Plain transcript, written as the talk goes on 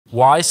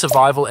Why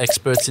survival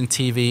experts in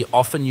TV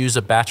often use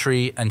a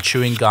battery and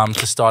chewing gum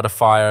to start a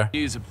fire.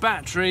 Use a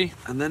battery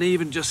and then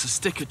even just a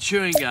stick of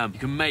chewing gum. You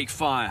can make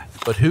fire.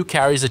 But who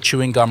carries a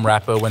chewing gum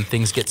wrapper when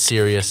things get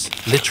serious?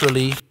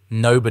 Literally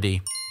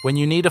nobody. When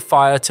you need a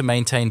fire to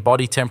maintain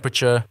body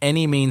temperature,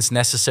 any means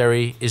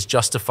necessary is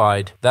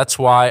justified. That's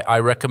why I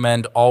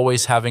recommend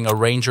always having a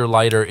Ranger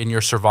lighter in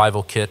your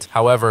survival kit.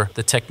 However,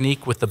 the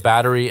technique with the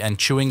battery and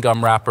chewing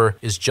gum wrapper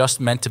is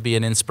just meant to be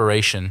an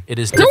inspiration. It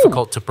is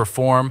difficult to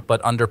perform, but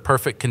under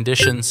perfect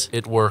conditions,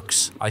 it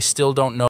works. I still don't know